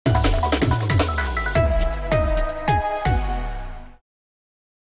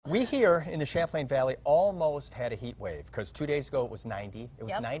We here in the Champlain Valley almost had a heat wave because 2 days ago it was 90. It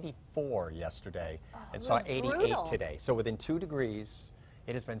was 94 yesterday and saw 88 brutal today. So within 2 degrees.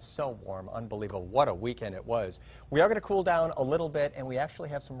 It has been so warm, unbelievable. What a weekend it was. We are going to cool down a little bit, and we actually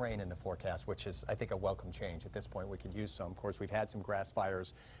have some rain in the forecast, which is, I think, a welcome change. At this point, we could use some. Of course, we've had some grass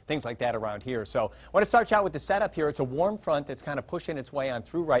fires, things like that around here. So I want to start out with the setup here. It's a warm front that's kind of pushing its way on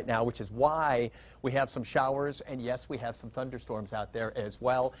through right now, which is why we have some showers, and yes, we have some thunderstorms out there as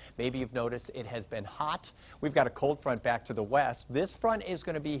well. Maybe you've noticed it has been hot. We've got a cold front back to the west. This front is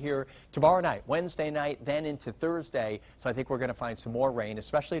going to be here tomorrow night, Wednesday night, then into Thursday. So I think we're going to find some more rain,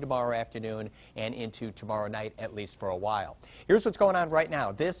 especially tomorrow afternoon and into tomorrow night, at least for a while. Here's what's going on right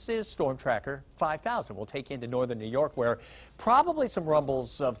now. This is Storm Tracker 5000. We'll take you into northern New York, where probably some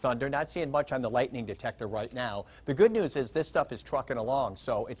rumbles of thunder. Not seeing much on the lightning detector right now. The good news is this stuff is trucking along,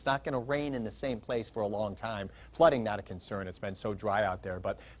 so it's not going to rain in the same place for a long time. Flooding, not a concern. It's been so dry out there.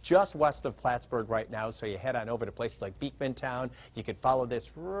 But just west of Plattsburgh right now, so you head on over to places like Beekmantown. You could follow this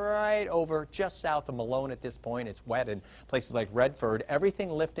right over just south of Malone at this point. It's wet in places like Redford. Everything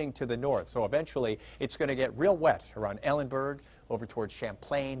lifting to the north, so eventually it's going to get real wet around Ellenburg, over towards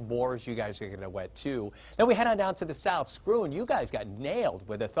Champlain. Moores, you guys are going to get wet too. Then we head on down to the south. Screwen, you guys got nailed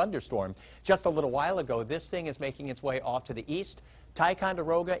with a thunderstorm just a little while ago. This thing is making its way off to the east.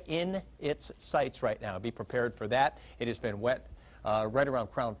 Ticonderoga in its sights right now. Be prepared for that. It has been wet right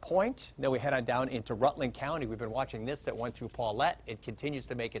around Crown Point. Then we head on down into Rutland County. We've been watching this that went through Paulette. It continues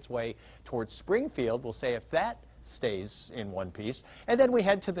to make its way towards Springfield. We'll say if that stays in one piece. And then we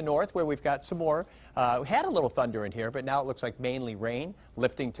head to the north where we've got some more. We had a little thunder in here, but now it looks like mainly rain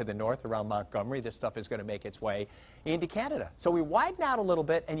lifting to the north around Montgomery. This stuff is going to make its way into Canada. So we widen out a little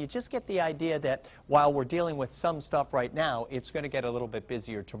bit, and you just get the idea that while we're dealing with some stuff right now, it's going to get a little bit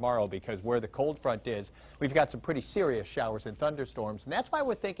busier tomorrow, because where the cold front is, we've got some pretty serious showers and thunderstorms. And that's why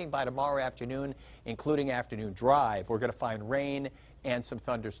we're thinking by tomorrow afternoon, including afternoon drive, we're going to find rain and some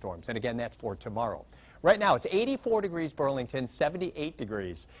thunderstorms. And again, that's for tomorrow. Right now, it's 84 degrees Burlington, 78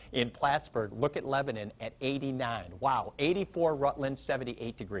 degrees in Plattsburgh. Look at Lebanon at 89. Wow, 84 Rutland,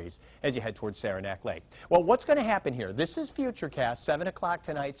 78 degrees as you head towards Saranac Lake. Well, what's going to happen here? This is Futurecast, 7 o'clock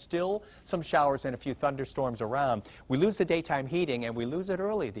tonight. Still some showers and a few thunderstorms around. We lose the daytime heating, and we lose it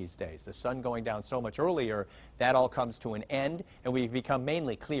early these days. The sun going down so much earlier, that all comes to an end, and we become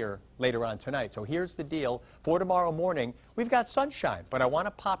mainly clear later on tonight. So here's the deal. For tomorrow morning, we've got sunshine, but I want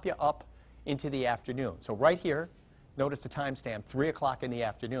to pop you up into the afternoon. So right here, notice the timestamp, 3 o'clock in the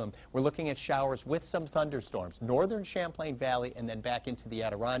afternoon. We're looking at showers with some thunderstorms, northern Champlain Valley and then back into the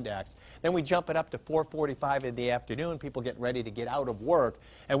Adirondacks. Then we jump it up to 4:45 in the afternoon. People get ready to get out of work,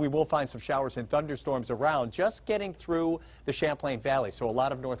 and we will find some showers and thunderstorms around, just getting through the Champlain Valley. So a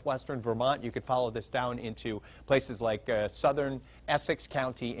lot of northwestern Vermont. You could follow this down into places like southern Essex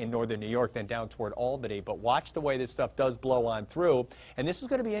County in northern New York, then down toward Albany. But watch the way this stuff does blow on through. And this is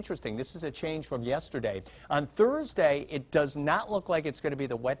going to be interesting. This is a change from yesterday. On Thursday, it does not look like it's going to be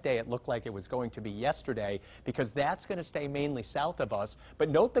the wet day it looked like it was going to be yesterday, because that's going to stay mainly south of us. But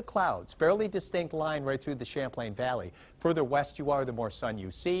note the clouds, fairly distinct line right through the Champlain Valley. Further west you are, the more sun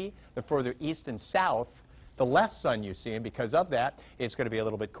you see. The further east and south, the less sun you see, and because of that, it's going to be a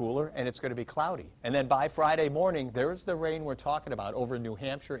little bit cooler, and it's going to be cloudy. And then by Friday morning, there's the rain we're talking about over New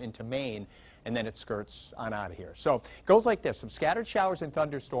Hampshire into Maine, and then it skirts on out of here. So it goes like this. Some scattered showers and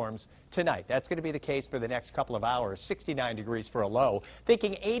thunderstorms tonight. That's going to be the case for the next couple of hours. 69 degrees for a low.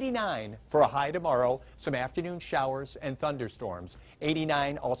 Thinking 89 for a high tomorrow. Some afternoon showers and thunderstorms.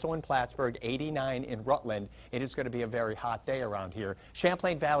 89 also in Plattsburgh, 89 in Rutland. It is going to be a very hot day around here.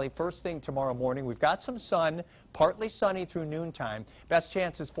 Champlain Valley, first thing tomorrow morning, we've got some sun, partly sunny through noontime. Best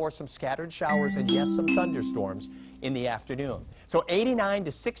chances for some scattered showers and, yes, some thunderstorms in the afternoon. So 89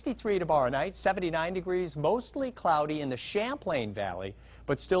 to 63 tomorrow night, 79 degrees, mostly cloudy in the Champlain Valley,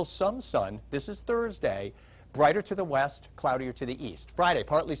 but still some sun. This is Thursday. Brighter to the west, cloudier to the east. Friday,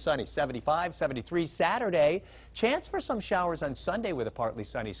 partly sunny, 75, 73. Saturday, chance for some showers on Sunday with a partly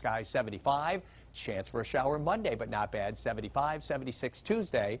sunny sky, 75. Chance for a shower Monday, but not bad, 75, 76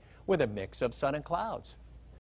 Tuesday with a mix of sun and clouds.